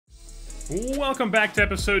Welcome back to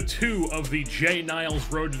episode 2 of the Jay Niles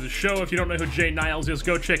Road to the Show. If you don't know who Jay Niles is,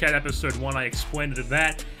 go check out episode 1. I explained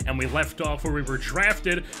that, and we left off where we were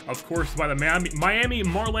drafted, of course, by the Miami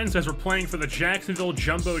Marlins as we're playing for the Jacksonville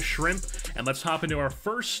Jumbo Shrimp. And let's hop into our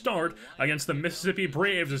first start against the Mississippi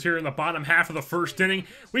Braves as here in the bottom half of the first inning.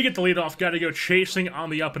 We get the leadoff guy to go chasing on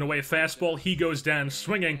the up and away fastball. He goes down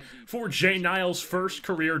swinging for Jay Niles' first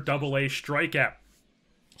career AA strikeout.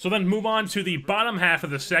 So then move on to the bottom half of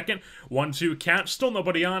the second. 1-2 count, still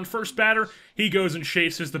nobody on. First batter, he goes and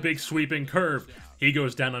chases the big sweeping curve. He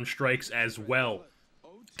goes down on strikes as well.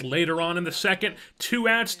 Later on in the second, 2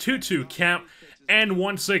 outs, 2-2 count. And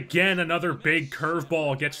once again, another big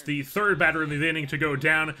curveball gets the third batter of the inning to go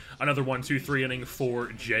down. Another 1-2-3 inning for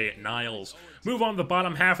Jay Niles. Move on to the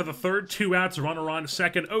bottom half of the third. 2 outs, runner on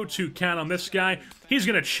second. 0-2 count on this guy. He's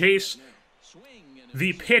going to chase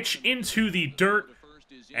the pitch into the dirt.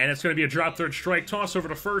 And it's going to be a drop third strike, toss over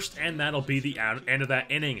to first, and that'll be the end of that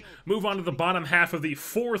inning. Move on to the bottom half of the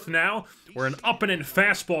fourth now, where an up and in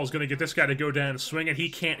fastball is going to get this guy to go down swinging. He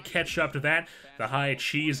can't catch up to that. The high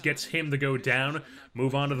cheese gets him to go down.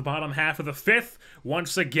 Move on to the bottom half of the fifth.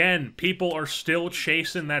 Once again, people are still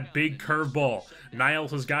chasing that big curveball.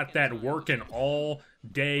 Niles has got that working all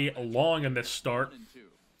day long in this start.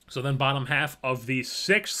 So then bottom half of the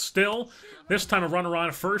sixth still. This time a runner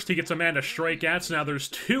on first. He gets a man to strikeouts. Now there's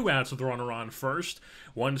 2 outs with the runner on first.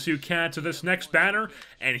 1-2 count to this next batter.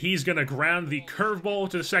 And he's going to ground the curveball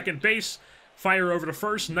to the second base. Fire over to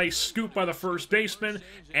first. Nice scoop by the first baseman.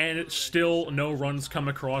 And still no runs come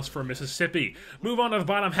across for Mississippi. Move on to the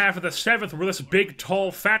bottom half of the seventh where this big,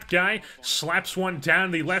 tall, fat guy slaps one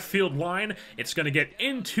down the left field line. It's going to get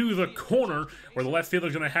into the corner where the left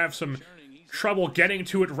fielder's going to have some trouble getting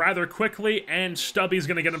to it rather quickly, and Stubby's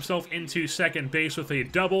going to get himself into second base with a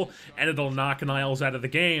double, and it'll knock Niles out of the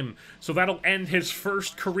game. So that'll end his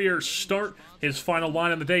first career start. His final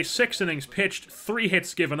line of the day, 6 innings pitched, 3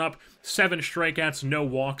 hits given up, 7 strikeouts, no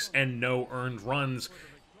walks, and no earned runs.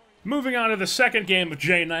 Moving on to the second game of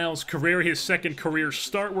Jay Niles' career, his second career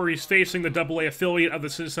start, where he's facing the AA affiliate of the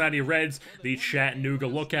Cincinnati Reds, the Chattanooga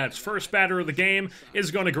Lookouts. First batter of the game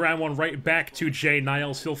is going to ground one right back to Jay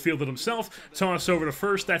Niles. He'll field it himself, toss over to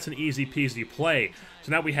first. That's an easy-peasy play.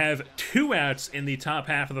 So now we have 2 outs in the top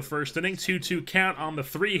half of the first inning, 2-2 count on the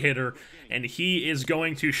 3-hitter, and he is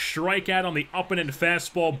going to strike out on the up-and-in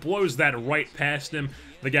fastball, blows that right past him.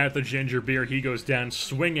 The guy with the ginger beard, he goes down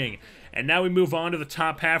swinging. And now we move on to the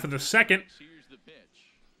top half of the second,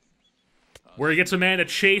 where he gets a man to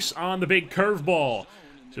chase on the big curveball.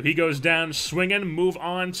 So he goes down swinging. Move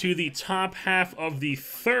on to the top half of the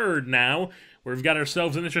third now, where we've got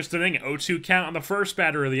ourselves an interesting inning. 0-2 count on the first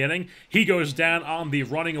batter of the inning. He goes down on the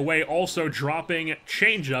running away, also dropping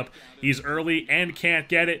changeup. He's early and can't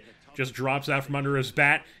get it. Just drops out from under his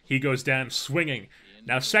bat. He goes down swinging.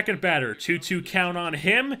 Now, second batter, 2-2 count on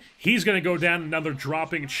him. He's going to go down another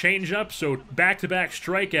dropping changeup, so back-to-back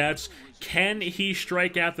strikeouts. Can he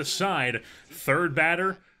strike out the side? Third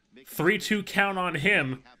batter, 3-2 count on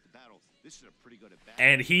him.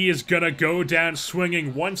 And he is going to go down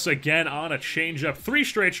swinging once again on a changeup. 3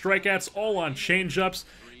 straight strikeouts, all on changeups.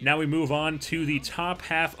 Now we move on to the top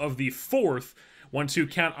half of the fourth.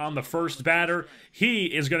 1-2 count on the first batter. He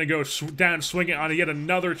is going to go down swinging on yet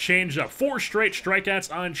another changeup. 4 straight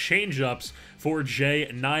strikeouts on changeups for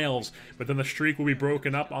Jay Niles. But then the streak will be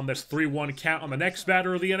broken up on this 3-1 count on the next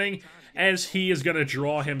batter of the inning, as he is going to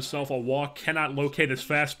draw himself a walk. Cannot locate his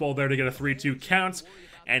fastball there to get a 3-2 count.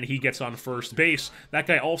 And he gets on first base. That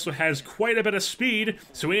guy also has quite a bit of speed,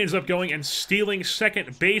 so he ends up going and stealing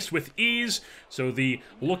second base with ease. So the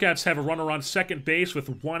Lookouts have a runner on second base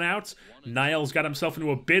with 1 out. Niles got himself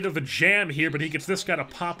into a bit of a jam here, but he gets this guy to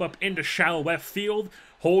pop up into shallow left field,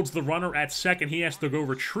 holds the runner at second. He has to go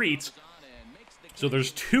retreat. So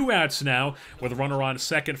there's 2 outs now with a runner on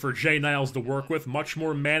second for Jay Niles to work with. Much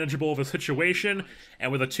more manageable of a situation.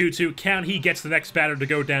 And with a 2-2 count, he gets the next batter to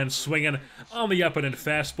go down swinging on the up-and-in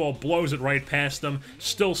fastball. Blows it right past them.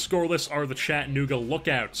 Still scoreless are the Chattanooga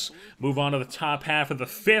Lookouts. Move on to the top half of the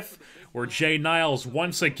fifth, where Jay Niles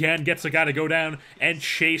once again gets a guy to go down and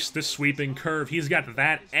chase the sweeping curve. He's got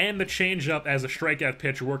that and the changeup as a strikeout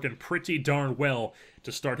pitch working pretty darn well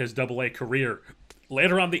to start his AA career.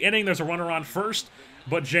 Later on the inning, there's a runner on first,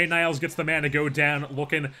 but Jay Niles gets the man to go down,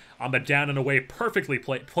 looking on the down and away, perfectly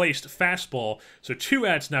placed fastball. So 2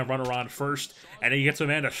 outs now, runner on first, and he gets a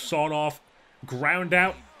man to sawed off, ground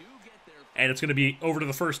out, and it's going to be over to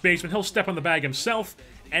the first baseman. He'll step on the bag himself,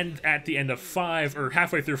 and at the end of 5, or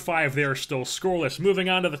halfway through 5, they're still scoreless. Moving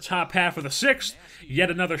on to the top half of the sixth, yet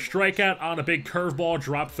another strikeout on a big curveball,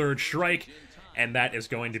 drop third strike. and that is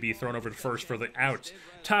going to be thrown over to first for the out.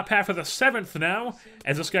 Top half of the 7th now,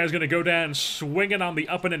 as this guy's going to go down swinging on the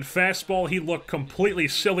up-and-in fastball. He looked completely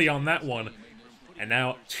silly on that one. And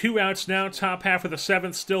now 2 outs now, top half of the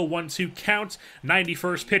 7th, still 1-2 count.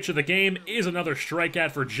 91st pitch of the game is another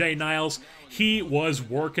strikeout for Jay Niles. He was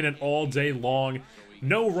working it all day long.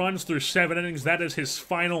 No runs through 7 innings, that is his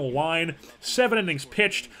final line. 7 innings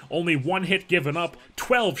pitched, only 1 hit given up,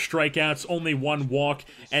 12 strikeouts, only 1 walk,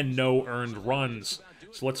 and no earned runs.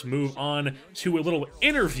 So let's move on to a little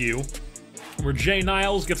interview where Jay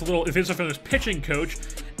Niles gets a little visit from his pitching coach,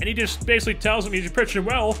 and he just basically tells him he's pitching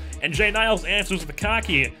well, and Jay Niles answers with a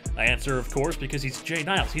cocky answer, of course, because he's Jay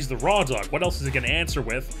Niles. He's the raw dog. What else is he going to answer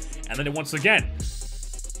with? And then once again,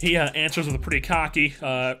 he answers with a pretty cocky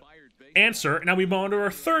answer. Now we move on to our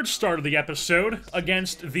 3rd start of the episode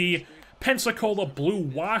against the Pensacola Blue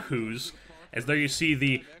Wahoos. As there you see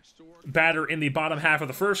the batter in the bottom half of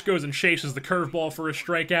the 1st goes and chases the curveball for a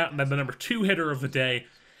strikeout, and then the number 2 hitter of the day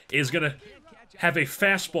is going to have a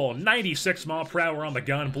fastball, 96 mile per hour on the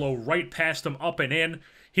gun, blow right past him, up and in.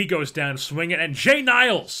 He goes down swinging, and Jay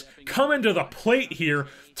Niles coming to the plate here.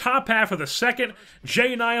 Top half of the 2nd,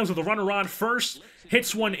 Jay Niles with a runner on first,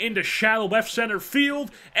 hits one into shallow left center field,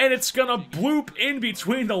 and it's gonna bloop in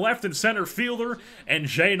between the left and center fielder, and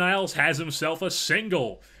Jay Niles has himself a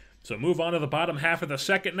single. So move on to the bottom half of the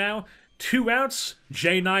 2nd now. 2 outs,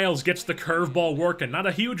 Jay Niles gets the curveball working. Not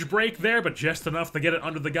a huge break there, but just enough to get it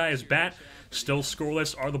under the guy's bat. Still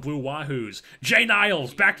scoreless are the Blue Wahoos. Jay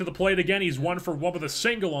Niles back to the plate again. He's 1 for 1 with a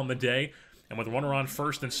single on the day. And with a runner on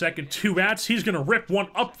first and second, 2 outs, he's going to rip one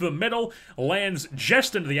up the middle. Lands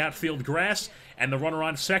just into the outfield grass. And the runner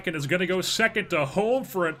on second is going to go second to home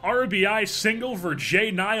for an RBI single for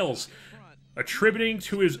Jay Niles. Attributing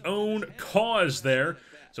to his own cause there.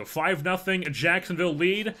 So 5-0 Jacksonville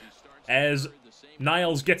lead as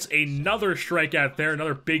Niles gets another strikeout there,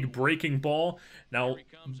 another big breaking ball. Now,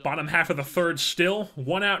 bottom half of the 3rd still.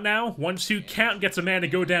 1 out now. 1-2 count gets a man to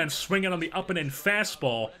go down swinging on the up-and-in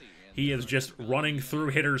fastball. He is just running through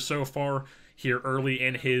hitters so far here early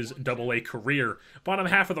in his AA career. Bottom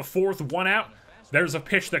half of the 4th, 1 out. There's a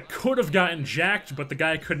pitch that could have gotten jacked, but the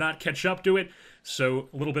guy could not catch up to it. So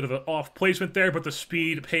a little bit of an off placement there, but the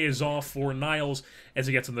speed pays off for Niles as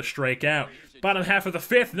he gets in the strikeout. Bottom half of the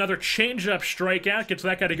 5th, another changeup strikeout. Gets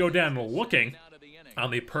that guy to go down looking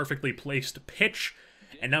on the perfectly placed pitch.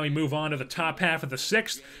 And now we move on to the top half of the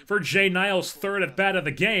 6th for Jay Niles' 3rd at-bat of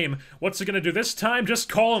the game. What's he going to do this time? Just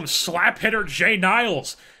call him slap hitter Jay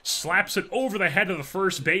Niles. Slaps it over the head of the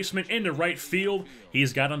first baseman into right field.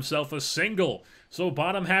 He's got himself a single. So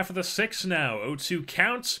bottom half of the 6th now. 0-2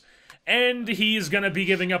 counts. And he's going to be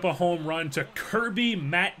giving up a home run to Kirby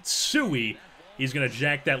Matsui. He's going to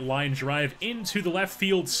jack that line drive into the left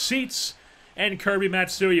field seats. And Kirby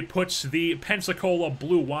Matsui puts the Pensacola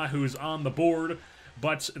Blue Wahoos on the board.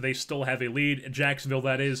 But they still have a lead, Jacksonville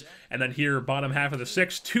that is. And then here, bottom half of the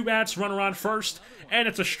 6th, 2 outs, runner on first. And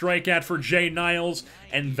it's a strikeout for Jay Niles.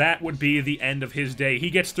 And that would be the end of his day. He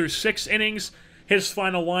gets through 6 innings. His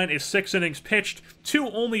final line is 6 innings pitched,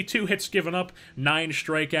 only 2 hits given up, 9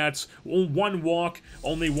 strikeouts, 1 walk,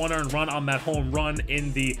 only 1 earned run on that home run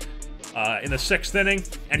in the 6th inning,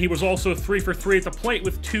 and he was also 3 for 3 at the plate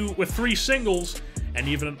with 3 singles and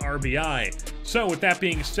even an RBI. So with that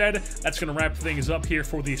being said, that's going to wrap things up here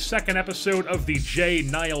for the 2nd episode of the Jay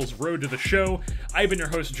Niles Road to the Show. I've been your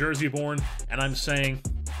host, Jersey Born, and I'm saying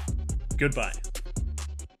goodbye.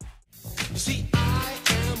 You see, I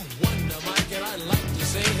am Wonder Mike, and I like to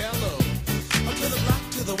say hello. Up to the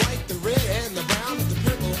black, to the white, the red, and the brown, the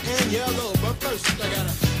purple, and yellow. But first, I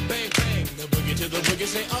gotta bang, bang, the boogie to the boogie.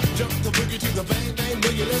 Say up, jump the boogie to the bang, bang,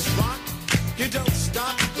 boogie. Let's rock. You don't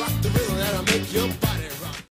stop, rock the rhythm that'll make your body